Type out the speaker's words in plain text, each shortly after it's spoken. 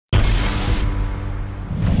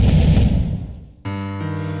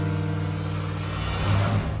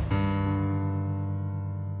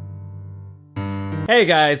Hey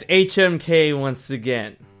guys, HMK once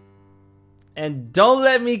again. And don't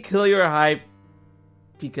let me kill your hype,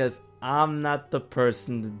 because I'm not the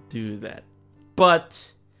person to do that.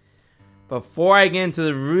 But before I get into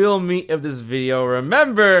the real meat of this video,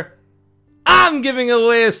 remember, I'm giving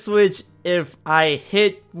away a Switch if I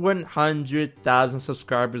hit 100,000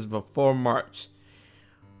 subscribers before March.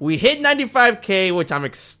 We hit 95k, which I'm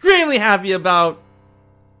extremely happy about.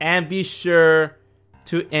 And be sure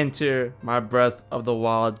to enter my Breath of the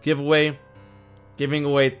Wild giveaway. Giving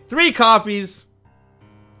away 3 copies.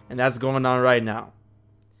 And that's going on right now.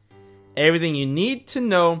 Everything you need to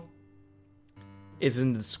know is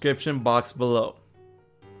in the description box below.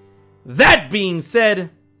 That being said,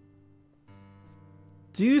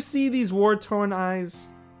 do you see these war-torn eyes?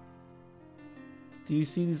 Do you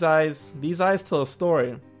see these eyes? These eyes tell a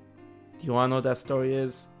story. Do you want to know what that story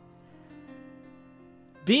is?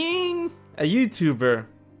 Being a YouTuber,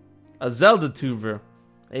 a Zelda tuber,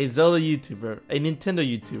 a Zelda YouTuber, a Nintendo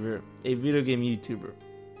YouTuber, a video game YouTuber,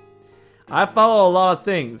 I follow a lot of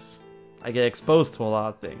things. I get exposed to a lot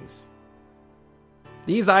of things.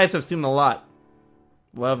 These eyes have seen a lot.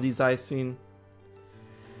 What have these eyes seen?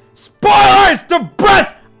 Spoilers to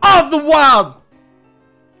Breath of the Wild!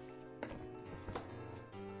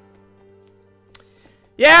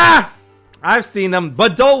 Yeah! I've seen them,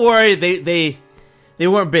 but don't worry, they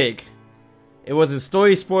weren't big. It wasn't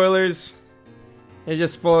story spoilers. It's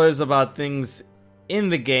just spoilers about things in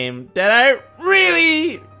the game that I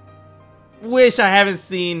really wish I haven't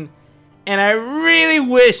seen, and I really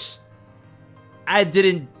wish I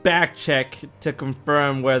didn't back check to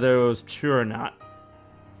confirm whether it was true or not.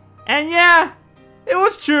 And yeah, it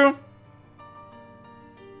was true.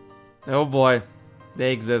 Oh boy,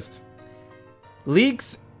 they exist.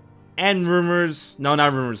 Leaks and rumors, no,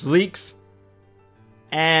 not rumors, leaks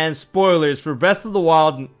and spoilers for Breath of the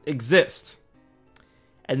Wild exist.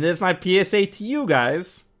 And this is my PSA to you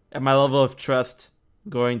guys, and my level of trust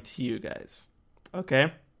going to you guys.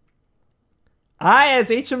 Okay? I, as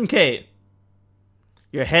HMK,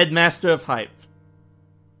 your headmaster of hype,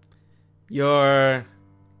 your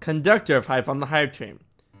conductor of hype on the hype train,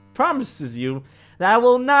 promises you that I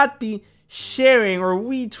will not be sharing or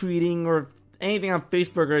retweeting or anything on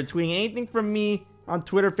Facebook or tweeting anything from me on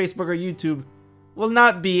Twitter, Facebook, or YouTube will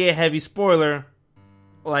not be a heavy spoiler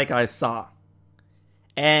like I saw.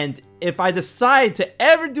 And if I decide to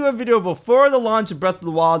ever do a video before the launch of Breath of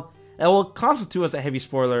the Wild that will constitute as a heavy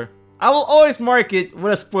spoiler, I will always mark it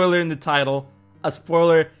with a spoiler in the title, a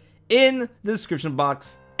spoiler in the description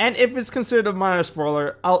box, and if it's considered a minor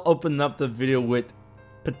spoiler, I'll open up the video with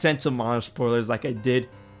potential minor spoilers like I did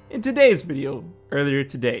in today's video earlier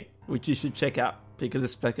today, which you should check out because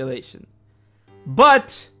it's speculation.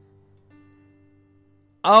 But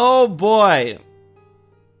oh boy,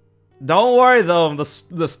 don't worry though,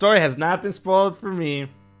 the story has not been spoiled for me,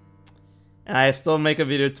 and I still make a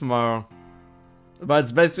video tomorrow. But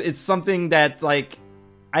it's basically, it's something that like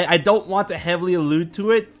I don't want to heavily allude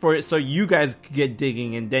to it so you guys get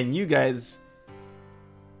digging, and then you guys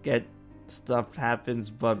get stuff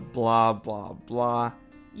happens, but blah blah blah.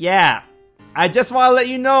 Yeah, I just want to let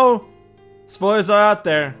you know, spoilers are out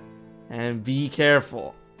there, and be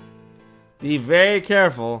careful. Be very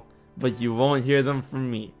careful, but you won't hear them from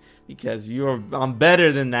me, because I'm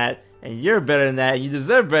better than that, and you're better than that, and you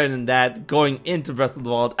deserve better than that going into Breath of the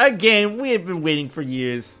Wild. Again, we have been waiting for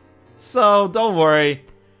years, so don't worry,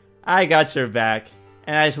 I got your back,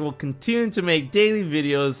 and I will continue to make daily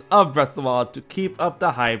videos of Breath of the Wild to keep up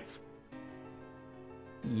the hype.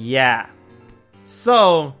 Yeah.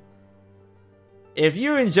 So, if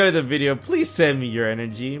you enjoyed the video, please send me your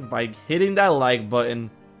energy by hitting that like button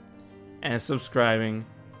and subscribing.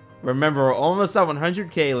 Remember, we're almost at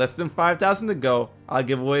 100k, less than 5,000 to go. I'll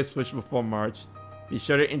give away a Switch before March. Be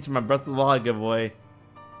sure to enter my Breath of the Wild giveaway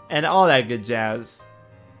and all that good jazz.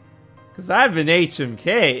 Because I've been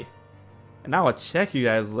HMK, and I will check you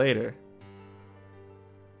guys later.